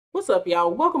What's up, y'all?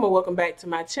 Welcome or welcome back to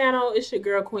my channel. It's your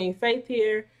girl Queen Faith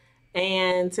here,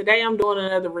 and today I'm doing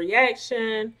another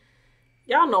reaction.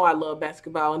 Y'all know I love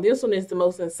basketball, and this one is the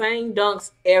most insane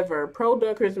dunks ever. Pro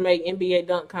dunkers make NBA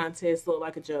dunk contests look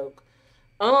like a joke.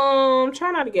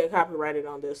 Try not to get copyrighted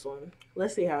on this one.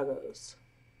 Let's see how it goes.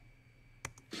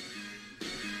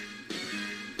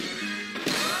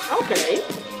 Okay.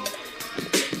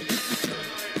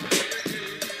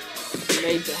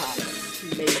 Major hot.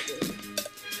 Major.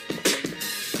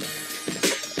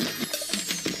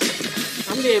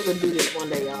 I'm gonna be able to do this one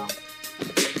day, y'all.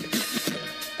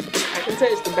 I can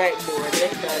touch the backboard.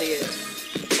 That's about it.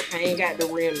 I ain't got the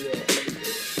rim yet.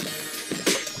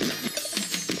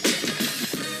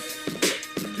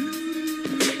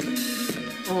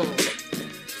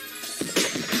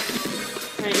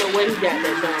 Ain't no way he got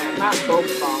that done. Not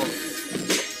both balls.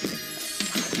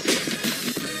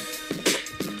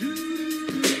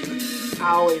 I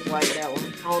always like that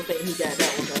one. I don't think he got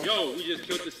that one though. Yo, we just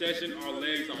killed the session. Our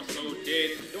legs are so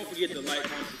dead. Don't forget to like,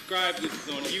 comment, subscribe. This is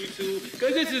on YouTube.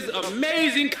 Because this is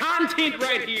amazing content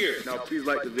right here. Now, please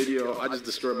like the video. I just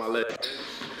destroyed my leg.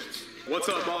 What's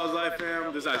up, Balls Life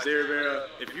fam? This is Isaiah Rivera.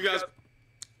 If you guys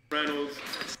Reynolds.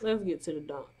 Let's get to the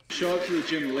dunk. Show up to the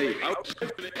gym late.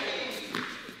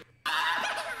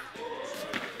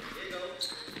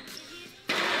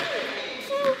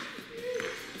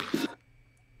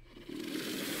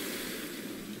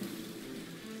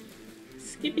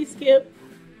 Skippy skip.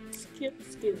 Skip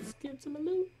to my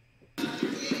loop.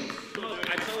 Look,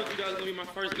 I told you that was gonna be my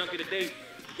first dunk of the day.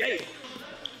 Yay!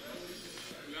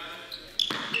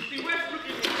 Westbrook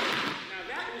in here. Now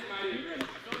that was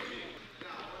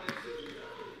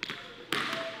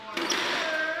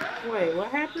my Wait, what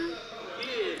happened?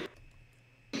 Yeah.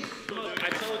 Look, I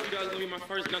told you that was gonna be my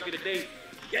first dunk of the day.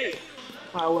 Yay!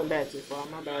 Oh, I wasn't back too far.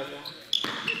 My bad,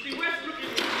 y'all. Westbrook in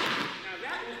here. Now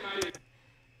that was my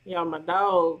Y'all, my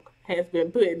dog has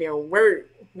been putting in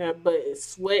work. That butt is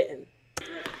sweating.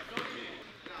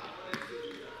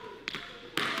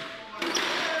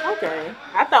 Okay.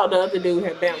 I thought the other dude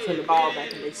had bounced in the ball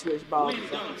back and they switched balls.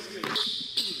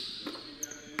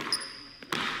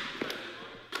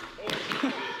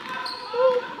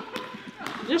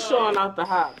 Just showing off the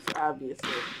hops, obviously.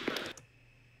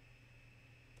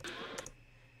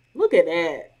 Look at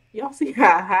that. Y'all see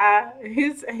how high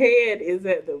his head is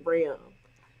at the rim.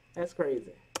 That's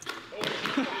crazy.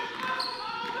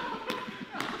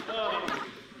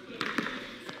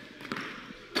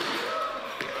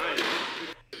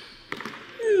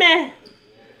 Meh.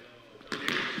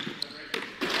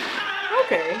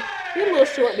 Okay. You're a little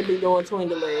short to be going between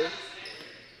the legs.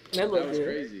 That looks good.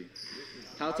 Crazy.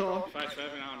 How tall? 5'7", I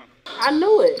don't know. I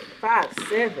knew it.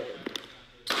 5'7".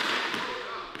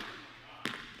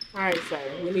 Alright, sir.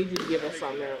 We need you to give us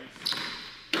something else.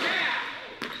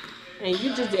 And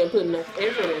you just didn't put enough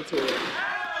effort into it.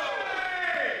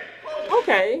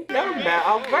 Okay, that was about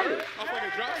off verdict.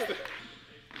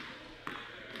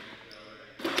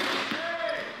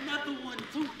 Another one,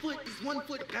 2 foot. He's 1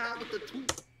 foot down with the 2.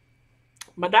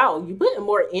 My dog, you putting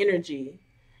more energy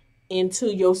into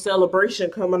your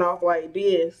celebration coming off like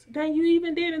this than you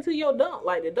even did into your dunk.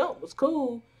 Like, the dunk was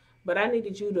cool, but I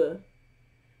needed you to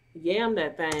yam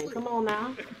that thing. Come on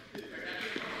now.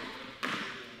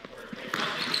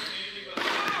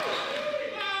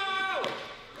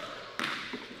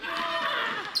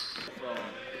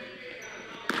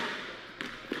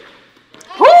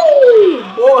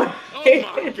 Boy. Oh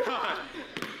my God.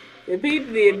 If he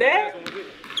did that.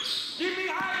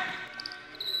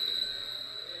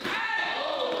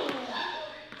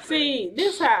 See,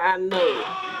 this how I know.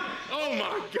 Oh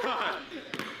my God.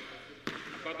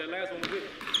 Thought that last one was it.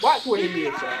 Watch where he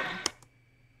gets, y'all.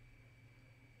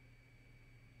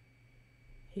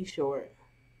 He's short.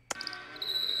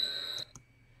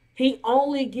 He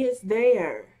only gets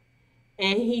there.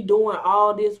 And he doing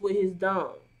all this with his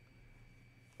dunk.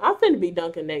 I'm finna be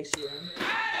dunking next year.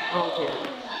 I don't care.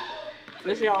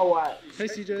 Let's y'all watch. Hey,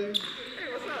 CJ.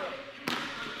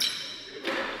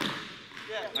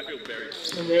 I feel very. A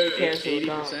very canceled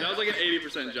dunk. That was like an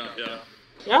 80% jump, yeah.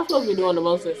 Y'all supposed to be doing the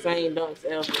most insane dunks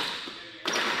ever.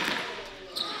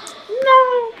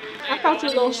 No. I thought you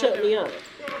were gonna shut me up.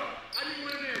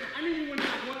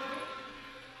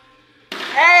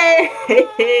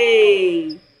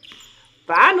 Hey!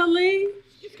 Finally! Oh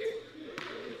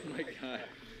my God.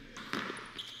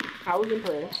 I was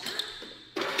impressed.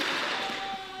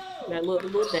 That looked a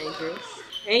little dangerous.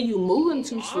 And you moving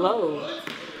too slow.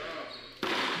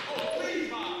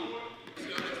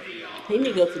 He need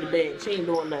to go to the bench. He ain't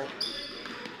doing that.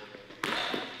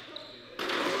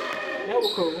 That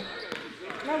was cool.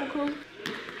 That was cool.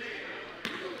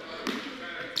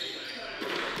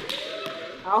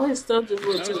 All his stuff just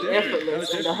looked too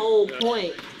effortless. And the whole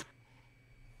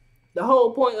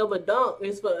point of a dunk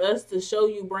is for us to show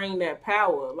you bring that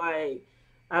power. Like,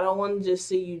 I don't want to just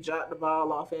see you drop the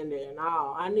ball off in there.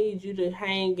 No, I need you to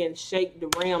hang and shake the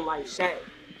rim like Shaq.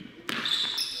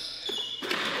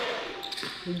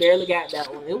 He barely got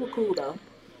that one. It was cool though.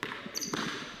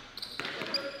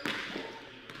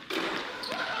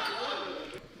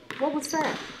 What was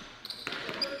that?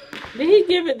 Did he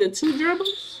give it the 2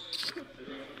 dribbles?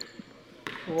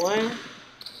 1.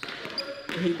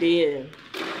 He did.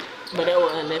 But that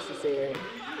was unnecessary.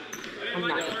 I'm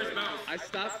not. I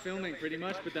stopped filming pretty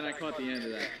much, but then I caught the end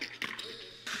of that.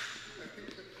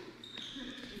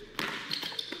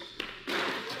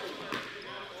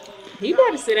 He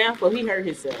better sit down before he hurt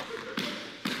himself.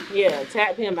 Yeah,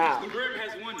 tap him out.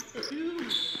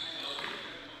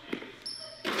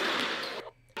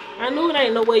 I knew it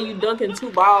ain't no way you dunking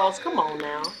 2 balls. Come on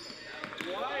now.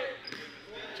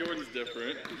 Jordan's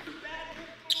different.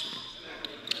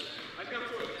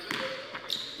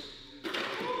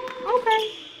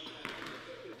 Okay.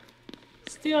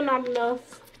 Still not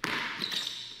enough.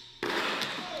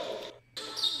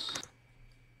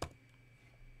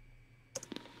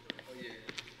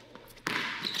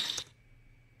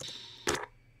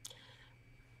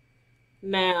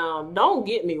 Now, don't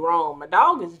get me wrong. My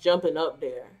dog is jumping up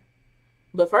there.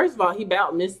 But first of all, he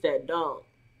about missed that dunk.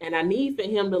 And I need for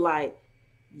him to, like,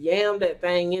 yam that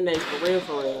thing in there for real,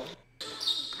 for real.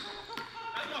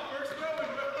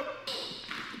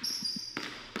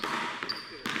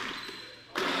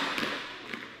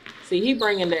 See, he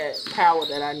bringing that power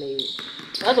that I need.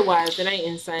 Otherwise, it ain't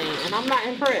insane. And I'm not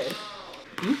impressed.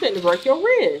 You finna break your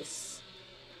wrist.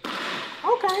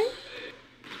 Okay.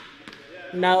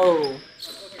 No.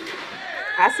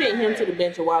 I sent him to the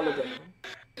bench a while ago.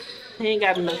 He ain't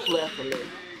got enough left for me.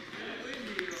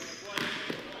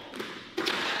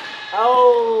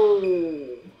 Oh.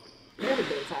 That'd have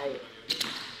been tight.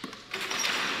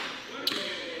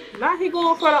 Now he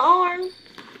going for the arm.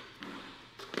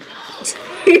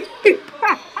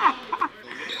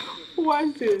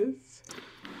 Watch this.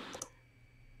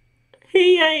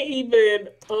 He ain't even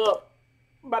up.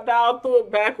 My dog threw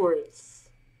it backwards.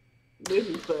 This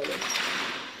is funny.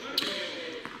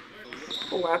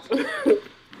 Watch it.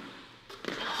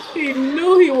 He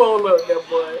knew he won't up that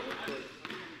boy.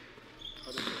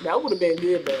 That would have been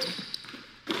good though.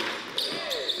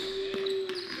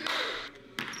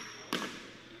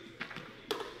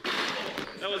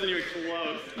 That wasn't even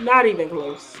close. Not even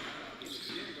close.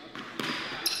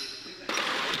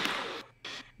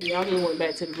 Y'all just went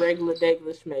back to the regular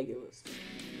schmegulas.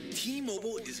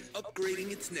 T-Mobile is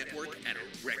upgrading its network at a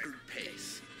record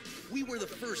pace. We were the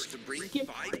first to bring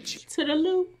 5G to the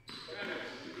loop.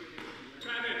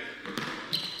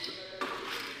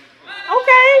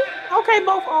 Okay,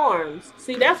 both arms.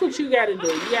 See, that's what you gotta do.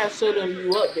 You gotta show them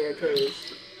you up there,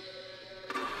 cause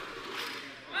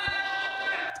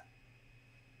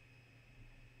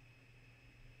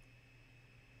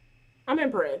I'm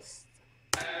impressed.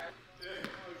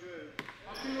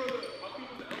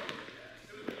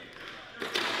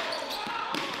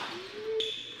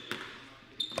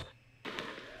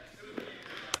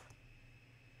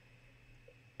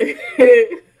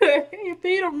 If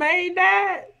he'd have made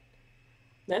that,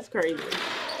 that's crazy.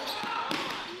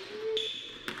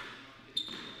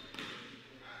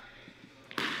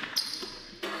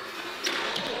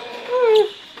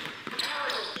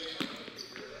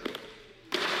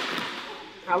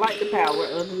 I like the power.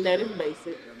 Other than that, it's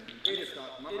basic.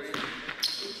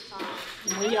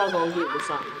 When y'all gonna get with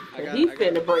something? Cause he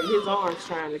finna break his arms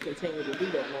trying to continue to do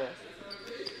that now.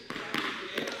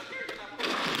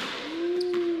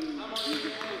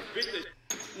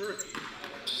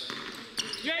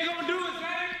 You ain't gonna do it,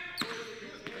 man.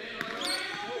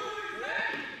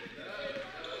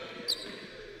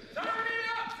 Turn it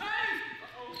up, Safe.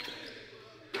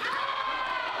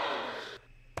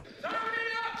 Turn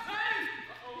it up,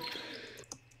 Safe.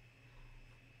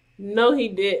 No, he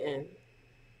didn't.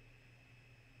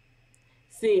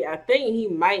 See, I think he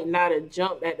might not have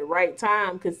jumped at the right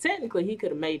time because technically he could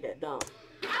have made that dunk.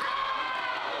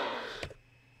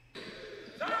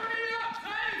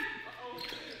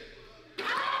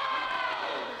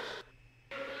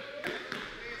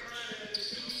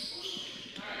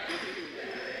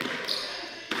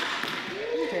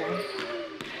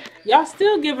 Y'all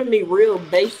still giving me real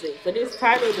basic for this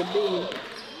title to be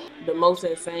the most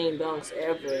insane dunks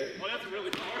ever. Oh, that's really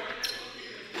hard.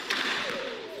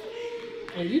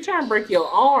 And you trying to break your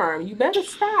arm, you better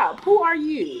stop. Who are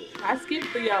you? I skipped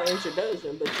through y'all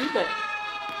introduction, but you better.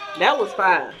 That was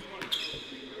 5.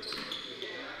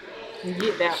 You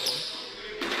get that one.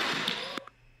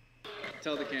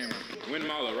 Tell the camera. Win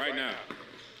Mala right now.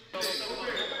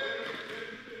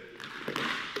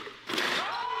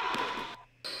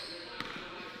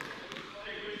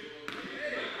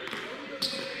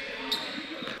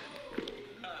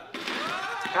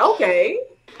 Okay.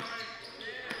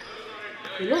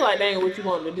 You look like that ain't what you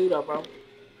wanted to do though, bro.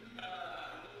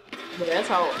 But that's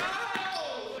hard.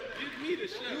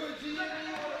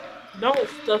 Don't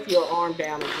stuff your arm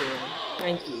down again.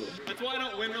 Thank you. That's why I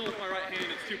don't windmill with my right hand.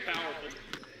 It's too powerful.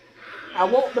 I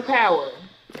want the power.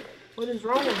 What is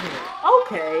wrong with him?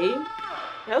 Okay.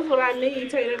 That's what I need.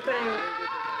 Take that thing.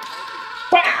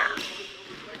 Bah!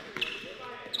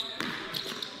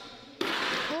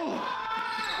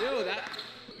 Yo, that.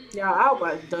 Y'all, I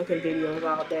watch dunking videos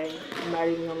all day. I'm not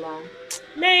even gonna lie.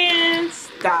 Man,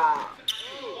 stop.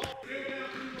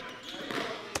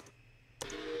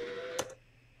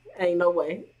 Ain't no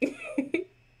way.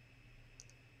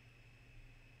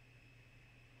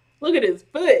 Look at his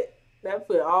foot. That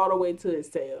foot all the way to his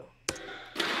tail.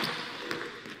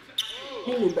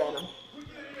 He knew better.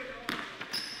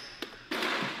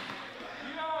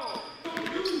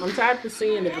 I'm tired of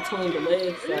seeing it between the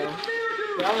legs, so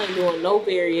y'all ain't doing no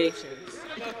variations.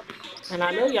 And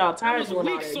I know y'all tired of doing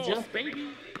all that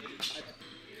jumping.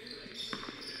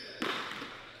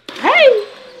 Hey!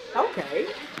 Okay.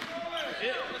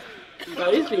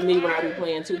 So this be me when I be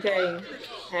playing 2K.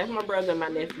 Ask my brother and my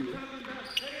nephew.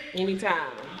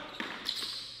 Anytime.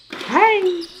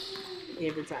 Hey!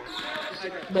 Every time.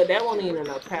 But that won't even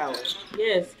enough power.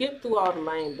 Yeah, skip through all the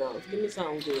lame dunks. Give me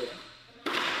something good.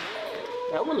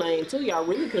 That one lame too. Y'all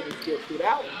really could have skipped through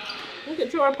that one. Look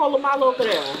at Troy Polamalu over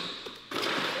there.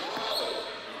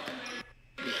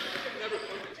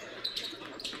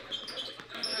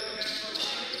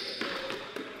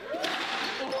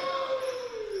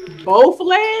 Both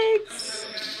legs?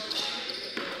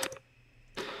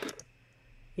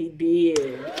 He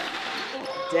did.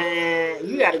 Dang,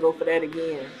 you gotta go for that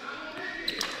again.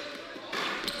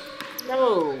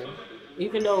 No.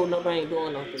 Even though nobody ain't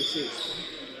doing no 360.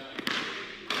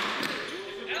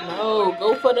 No,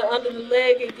 go for the under the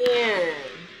leg again.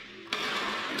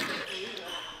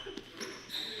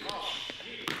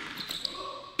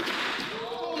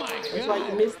 That's why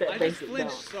you missed that basic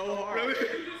dunk. So hard.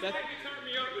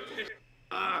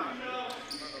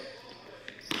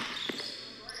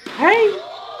 Hey!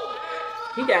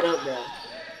 He got up there.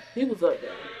 He was up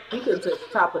there. He could have touched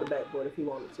the top of the backboard if he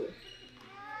wanted to.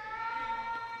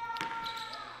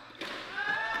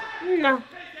 No.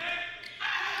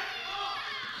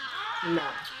 No.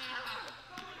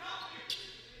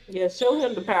 Yeah, show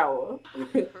him the power.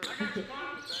 Okay.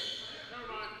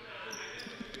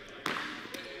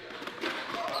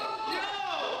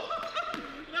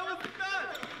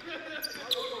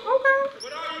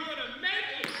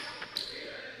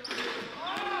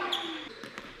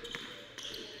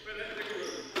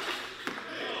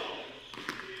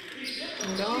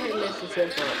 Go ahead and mess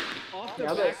yourself up.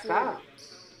 Y'all better stop.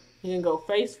 You can go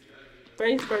face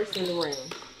first in the rim.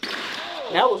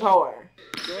 That was hard.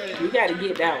 You gotta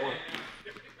get that one.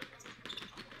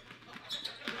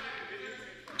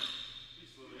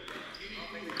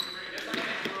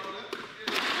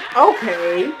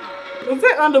 Okay. Was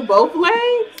that under both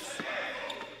legs?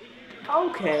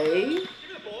 Okay.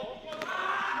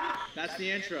 That's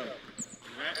the intro.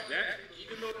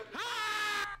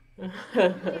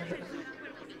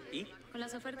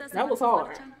 That was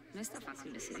hard.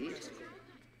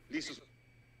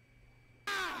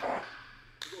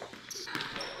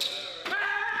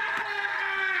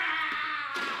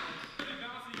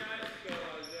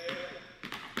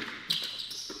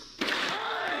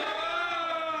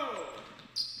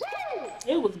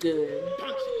 It was good.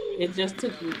 It just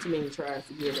took you too many tries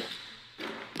to get it.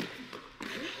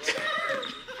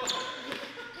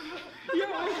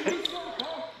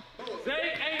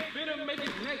 Zay ain't finna make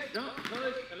his next dunk,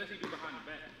 cuz, unless he do behind the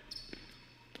back.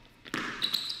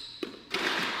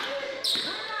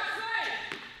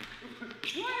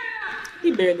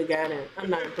 He barely got it. I'm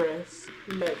not impressed.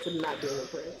 I'm back to not being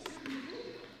impressed.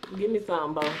 Give me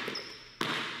something, Bo.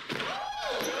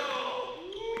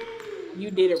 You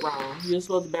did it wrong. You were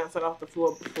supposed to bounce it off the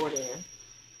floor before then.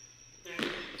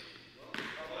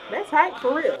 That's hype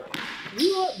for real.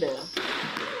 You up there.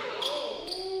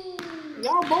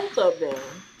 Y'all both up there.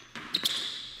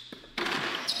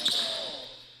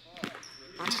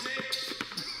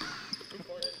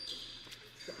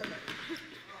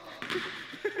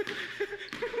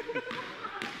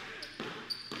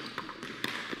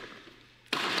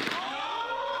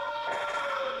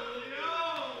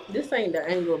 This ain't the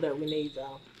angle that we need,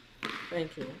 y'all.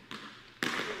 Thank you.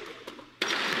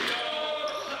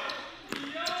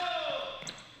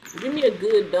 Give me a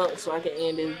good dunk so I can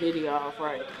end this video off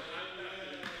right.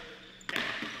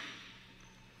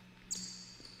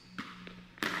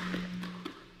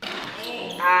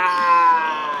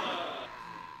 Ah.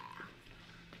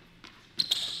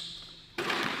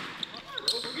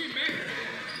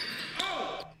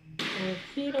 And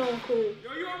he don't quit.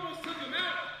 Yo, you almost took him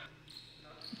out.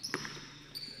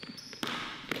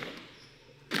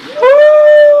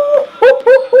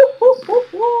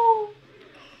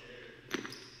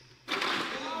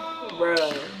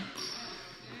 Bruh.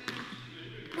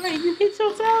 Wait, you hit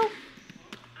yourself?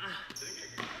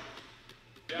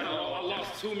 Yeah, I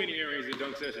lost too many earrings in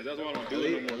dunk sessions. That's why I don't do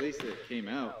it no At more. least it came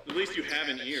out. At least you have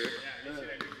an ear.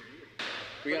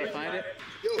 We gotta find it.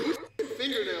 Yo, whose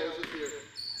fingernails is here?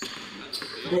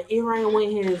 The earring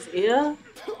went in his ear?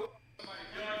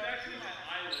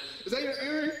 Is that your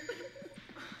earring?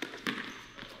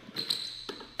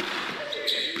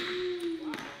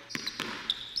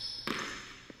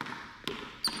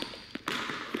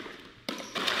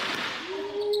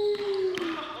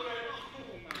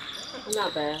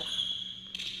 Not bad.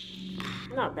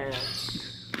 Not bad.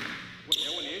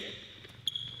 That one in?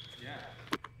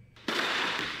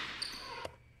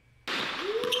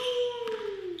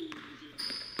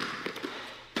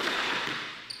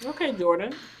 Okay,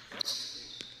 Jordan.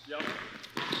 Yep.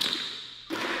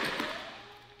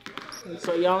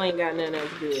 So y'all ain't got nothing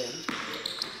else good.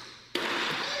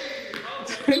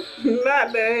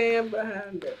 Not the hand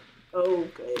behind it.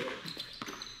 Okay.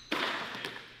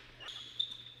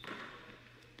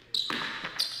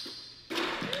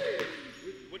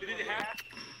 What did it have?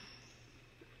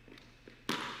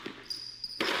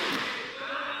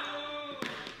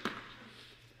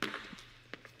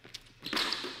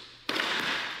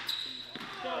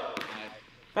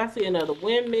 If I see another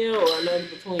windmill or another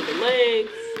between the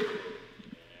legs,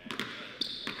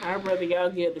 I'd rather y'all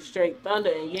get the straight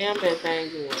thunder and yam that thing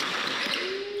in.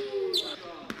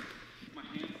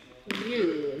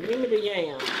 You, give me the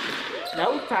yam. That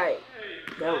was tight.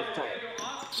 That was tight.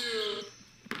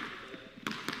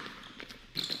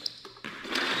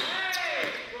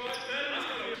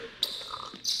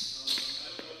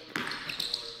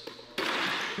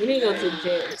 You need to go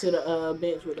to the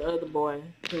bench with the other boy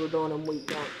who was doing them weak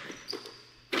dunks.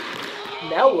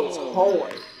 That was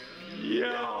hard.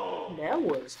 Yo. That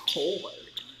was hard.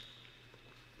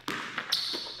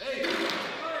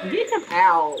 Get him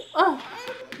out.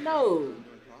 No.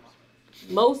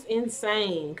 Most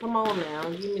insane. Come on now.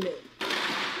 Give me that. I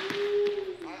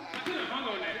should have hung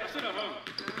on that. I should have hung.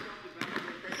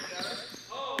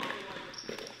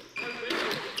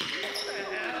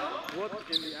 What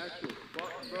in the actual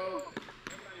fuck, bro?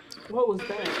 What was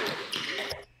that?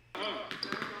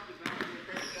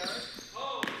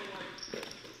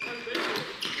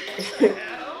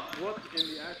 What in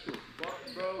the actual fuck,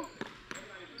 bro?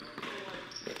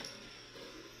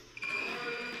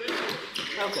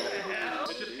 Okay.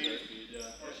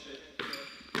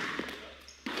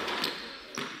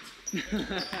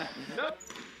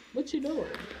 What you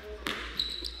doing?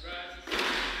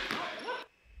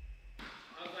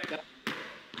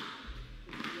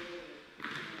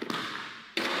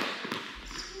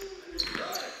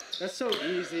 That's so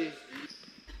easy.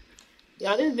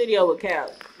 Y'all, this video with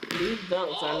Cap. These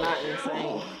dunks are not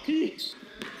insane. Okay.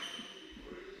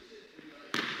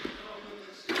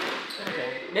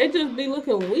 They just be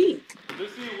looking weak.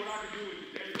 Let's see what I can do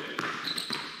with this.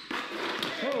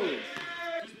 Oh.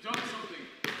 Just dunk something.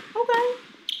 Okay.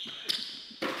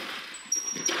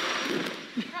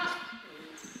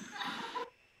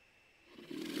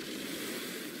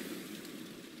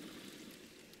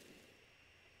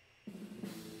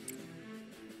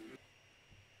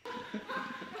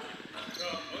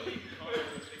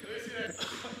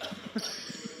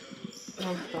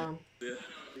 I'm done.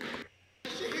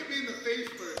 She hit me in the face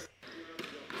first.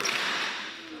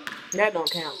 That don't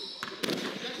count.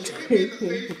 She hit me in the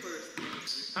face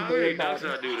first. How many dunks did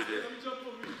I do today?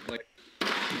 Like,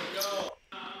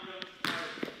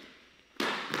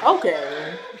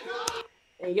 Okay.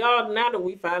 And y'all, now that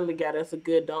we finally got us a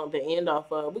good dunk to end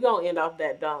off of, we're going to end off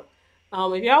that dunk.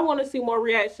 If y'all want to see more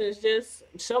reactions, just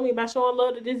show me by showing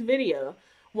love to this video.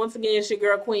 Once again, it's your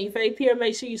girl, Queen Faith here.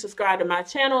 Make sure you subscribe to my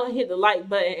channel and hit the like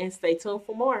button and stay tuned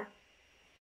for more.